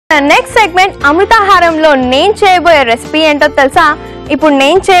Next segment అమృతాహారంలో నేను చేయబోయే recipe ఏంటో తెలుసా? ఇప్పుడు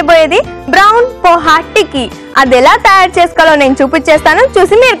నేను చేయబోయేది బ్రౌన్ పోహా టిక్కీ. అది ఎలా తయారు చేసుకోవాలో నేను చూపించేస్తాను,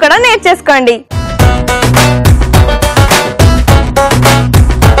 చూసి మీరు కూడా నేర్చేసుకోండి.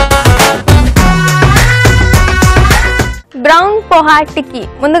 బ్రౌన్ పోహా టిక్కీ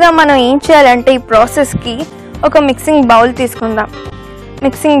ముందుగా మనం ఏం చేయాలంటే ఈ ప్రాసెస్కి ఒక మిక్సింగ్ బౌల్ తీసుకుందాం.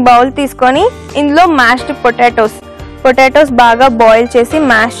 మిక్సింగ్ బౌల్ తీసుకొని ఇందులో మ్యాష్డ్ పొటాటోస్ బాగా బాయిల్ చేసి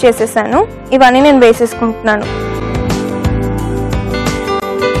మ్యాష్ చేసేసాను. ఇవన్నీ నేను వేసేసుకుంటున్నాను.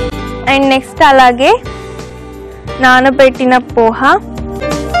 అండ్ నెక్స్ట్ అలాగే నానబెట్టిన పోహా,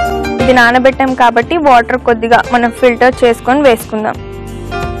 ఇది నానబెట్టాం కాబట్టి వాటర్ కొద్దిగా మనం ఫిల్టర్ చేసుకొని వేసుకుందాం.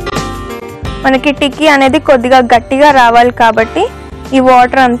 మనకి టిక్కీ అనేది కొద్దిగా గట్టిగా రావాలి కాబట్టి ఈ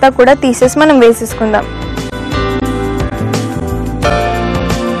వాటర్ అంతా కూడా తీసేసి మనం వేసేసుకుందాం.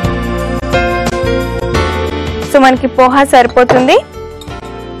 సో మనకి పోహా సరిపోతుంది,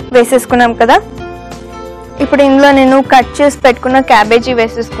 వేసేసుకున్నాం కదా. ఇప్పుడు ఇందులో నేను కట్ చేసి పెట్టుకున్న క్యాబేజీ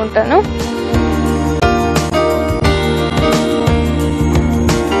వేసేసుకుంటాను.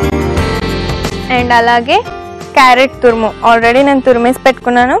 అండ్ అలాగే క్యారెట్ తురుము, ఆల్రెడీ నేను తురిమేసి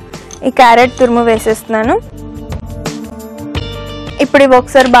పెట్టుకున్నాను. ఈ క్యారెట్ తురుము వేసేస్తున్నాను. ఇప్పుడు ఇవి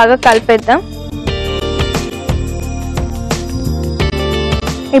ఒకసారి బాగా కలిపేద్దాం.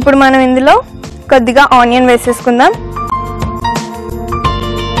 ఇప్పుడు మనం ఇందులో కొద్దిగా ఆనియన్ వేసేసుకుందాం,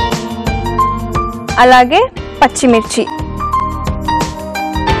 అలాగే పచ్చిమిర్చి.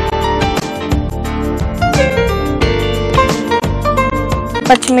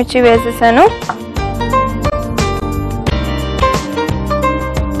 పచ్చిమిర్చి వేసేసాను.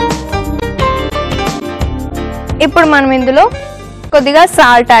 ఇప్పుడు మనం ఇందులో కొద్దిగా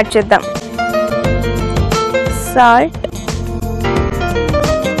సాల్ట్ యాడ్ చేద్దాం. సాల్ట్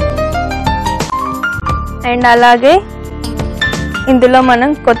అండ్ అలాగే ఇందులో మనం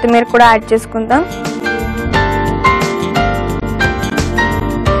కొత్తిమీర కూడా యాడ్ చేసుకుందాం.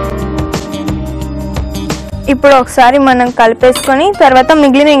 ఇప్పుడు ఒకసారి మనం కలిపేసుకొని తర్వాత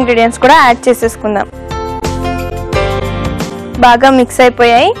మిగిలిన ఇంగ్రీడియంట్స్ కూడా యాడ్ చేసేసుకుందాం. బాగా మిక్స్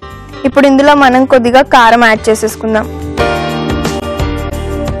అయిపోయాయి. ఇప్పుడు ఇందులో మనం కొద్దిగా కారం యాడ్ చేసేసుకుందాం.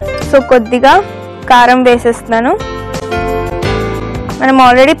 సో కొద్దిగా కారం వేసేస్తున్నాను. మనం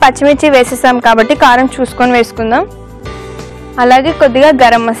ఆల్రెడీ పచ్చిమిర్చి వేసేసాం కాబట్టి కారం చూసుకొని వేసుకుందాం. అలాగే కొద్దిగా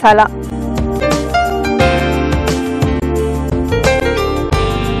గరం మసాలా.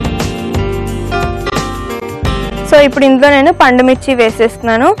 సో ఇప్పుడు ఇందులో నేను పండు మిర్చి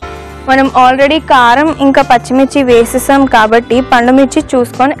వేసేస్తున్నాను. మనం ఆల్రెడీ కారం ఇంకా పచ్చిమిర్చి వేసేసాం కాబట్టి పండు మిర్చి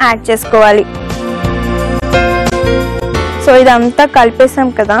చూసుకొని యాడ్ చేసుకోవాలి. సో ఇదంతా కలిపేసాం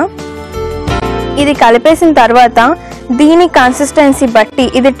కదా. ఇది కలిపేసిన తర్వాత దీని కన్సిస్టెన్సీ బట్టి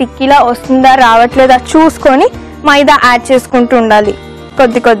ఇది టిక్కీలా వస్తుందా రావట్లేదా చూసుకొని మైదా యాడ్ చేసుకుంటూ ఉండాలి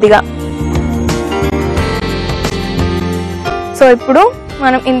కొద్దిగా. సో ఇప్పుడు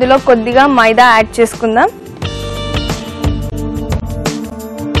మనం ఇందులో కొద్దిగా మైదా యాడ్ చేసుకుందాం.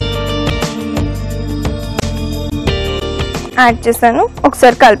 యాడ్ చేశాను,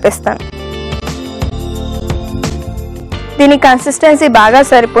 ఒకసారి కలిపేస్తాను. దీని కన్సిస్టెన్సీ బాగా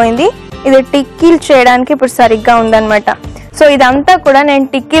సరిపోయింది. ఇది టిక్కీలు చేయడానికి ఇప్పుడు సరిగ్గా ఉందన్నమాట. సో ఇదంతా కూడా నేను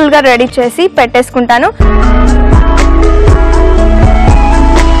టిక్కీలుగా రెడీ చేసి పెట్టేసుకుంటాను.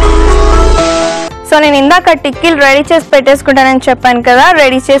 సో నేను ఇందాక టిక్కీలు రెడీ చేసి పెట్టేసుకుంటానని చెప్పాను కదా,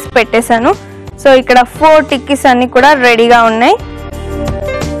 రెడీ చేసి పెట్టేశాను. సో ఇక్కడ 4 టిక్కీస్ అన్ని కూడా రెడీగా ఉన్నాయి.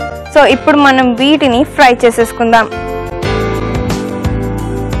 సో ఇప్పుడు మనం వీటిని ఫ్రై చేసేసుకుందాం.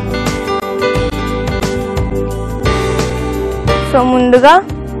 సో ముందుగా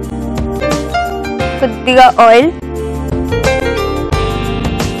కొద్దిగా ఆయిల్,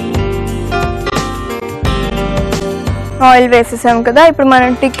 వేసేసాం కదా. ఇప్పుడు మనం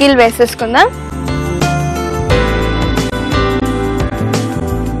టిక్కీలు వేసేసుకుందాం.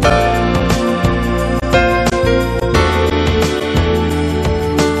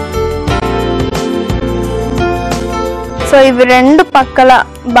 సో ఇవి రెండు పక్కల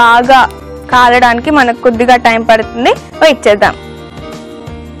బాగా కాలడానికి మనకు కొద్దిగా టైం పడుతుంది, వెయిట్ చేద్దాం.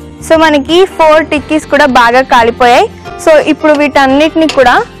 సో మనకి 4 టిక్కీస్ కూడా బాగా కాలిపోయాయి. సో ఇప్పుడు వీటన్నిటిని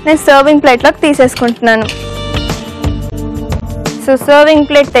కూడా నేను సర్వింగ్ ప్లేట్లోకి తీసేసుకుంటున్నాను. So serving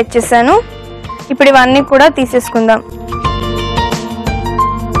plate తెచ్చేసాను. ఇప్పుడు ఇవన్నీ కూడా తీసేసుకుందాం.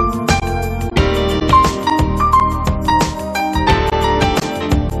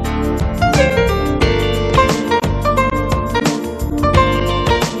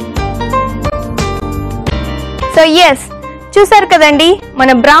 సో ఎస్, చూసారు కదండి,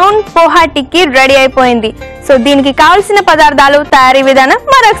 మన బ్రౌన్ పోహా టిక్కీ రెడీ అయిపోయింది. సో దీనికి కావాల్సిన పదార్థాలు, తయారీ విధానం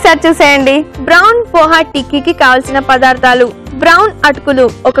మరొకసారి చూసేయండి. బ్రౌన్ పోహా టిక్కీకి కావాల్సిన పదార్థాలు: బ్రౌన్ అటుకులు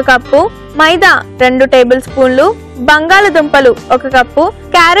 1 కప్పు, మైదా 2 టేబుల్ స్పూన్లు, బంగాళదుంపలు 1 కప్పు,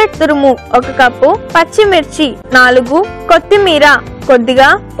 క్యారెట్ తురుము 1 కప్పు, పచ్చిమిర్చి 4, కొత్తిమీర కొద్దిగా,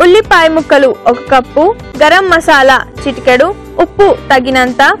 ఉల్లిపాయ ముక్కలు 1 కప్పు, గరం మసాలా చిటికెడు, ఉప్పు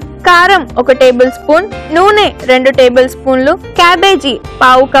తగినంత, కారం 1 టేబుల్ స్పూన్, నూనె 2 టేబుల్ స్పూన్లు, క్యాబేజీ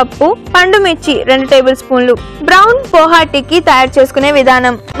 1/2 కప్పు, పండు మిర్చి 2 టేబుల్ స్పూన్లు. బ్రౌన్ పోహా టిక్కీ తయారు చేసుకునే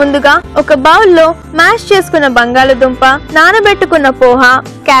విధానం. ముందుగా ఒక బౌల్లో మ్యాష్ చేసుకున్న బంగాళదుంప, నానబెట్టుకున్న పోహా,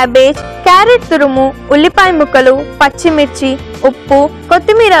 క్యాబేజ్, క్యారెట్ తురుము, ఉల్లిపాయ ముక్కలు, పచ్చిమిర్చి, ఉప్పు,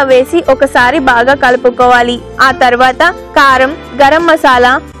 కొత్తిమీర వేసి ఒకసారి బాగా కలుపుకోవాలి. ఆ తర్వాత కారం, గరం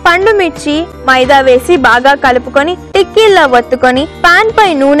మసాలా, పండు మిర్చి, మైదా వేసి బాగా కలుపుకొని టిక్కీల్లో వత్తుకొని పాన్ పై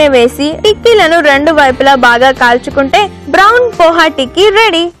నూనె వేసి టిక్కీలను 2 వైపులా బాగా కాల్చుకుంటే బ్రౌన్ పోహా టిక్కీ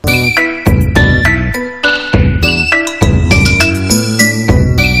రెడీ.